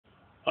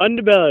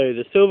Underbelly,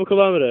 the Silver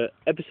Kilometer,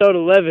 Episode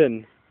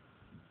 11,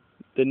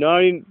 the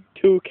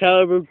 92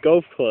 Caliber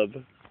Golf Club.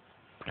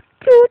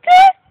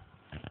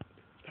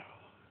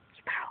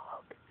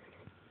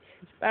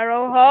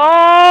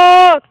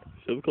 Sparrowhawk!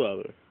 Silver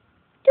Kilometer.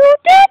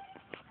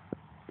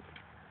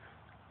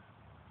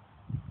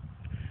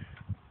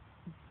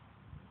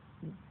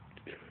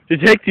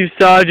 Detective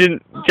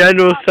Sergeant,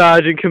 General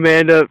Sergeant,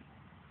 Commander,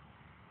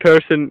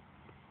 Person,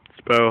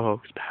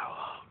 Sparrowhawk,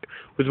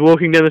 was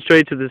walking down the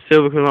streets of the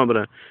Silver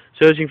Kilometer,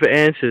 searching for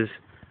answers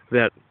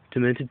about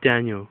demented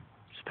Daniel.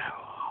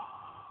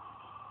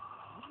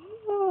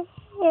 Sparrowhawk,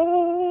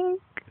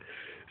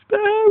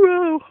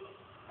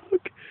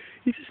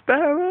 he's a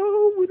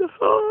sparrow with a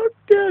heart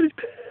down his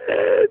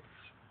pants.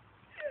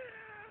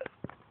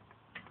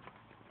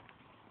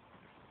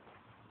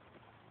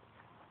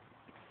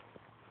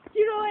 Do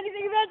you know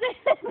anything about this?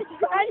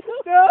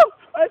 No,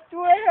 I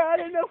swear, I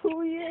don't know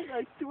who he is,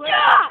 I swear.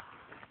 Yeah!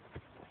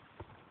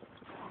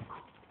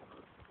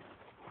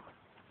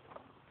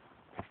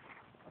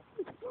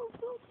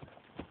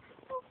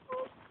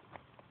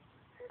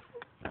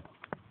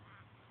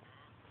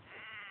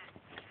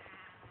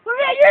 What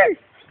about you?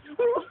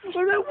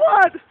 What about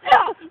what?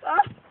 Yeah!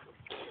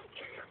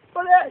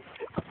 What else?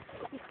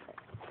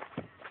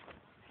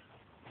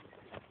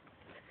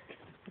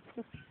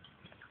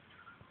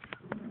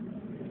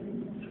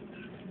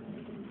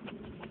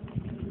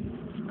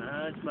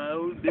 That's my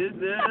own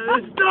business.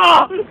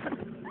 Stop! Where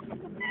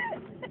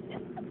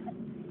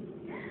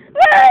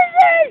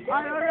is he?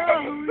 I don't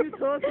know. Who are you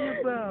talking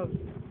about?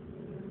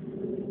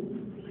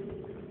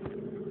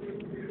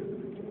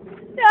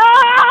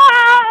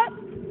 Ah!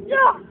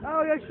 Yeah!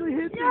 Oh, he actually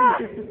hit Yeah!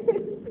 me.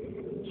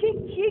 Cheek,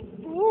 cheek,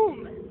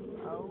 boom!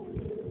 Oh.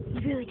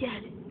 He's really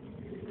dead.